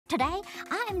Today,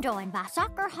 I am joined by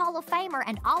Soccer Hall of Famer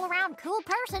and all-around cool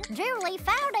person, Julie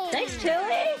Foudy. Thanks,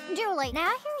 Tilly. Julie, now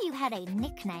I hear you had a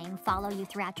nickname follow you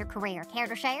throughout your career. Care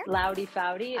to share? Loudy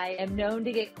Foudy. I am known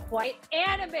to get quite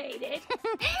animated.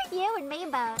 You and me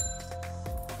both.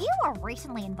 You were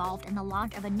recently involved in the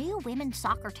launch of a new women's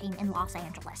soccer team in Los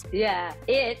Angeles. Yeah,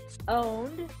 it's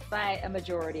owned by a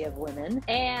majority of women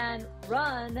and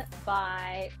run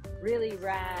by really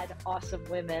rad, awesome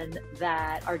women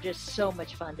that are just so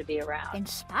much fun to be around.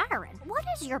 Inspiring. What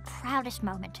is your proudest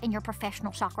moment in your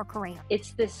professional soccer career?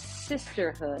 It's this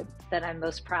sisterhood that I'm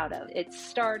most proud of. It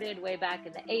started way back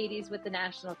in the 80s with the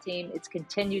national team. It's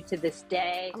continued to this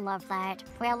day. I love that.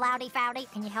 Well, Loudy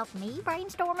Foudy, can you help me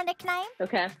brainstorm a nickname?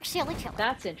 Okay. Silly Tilly.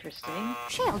 That's interesting.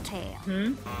 Chill Tail.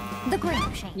 The Green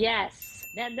Machine. Yes.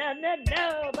 Nobody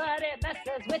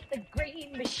messes with the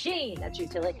green machine. That's you,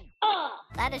 Tilly. Oh!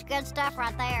 That is good stuff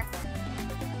right there.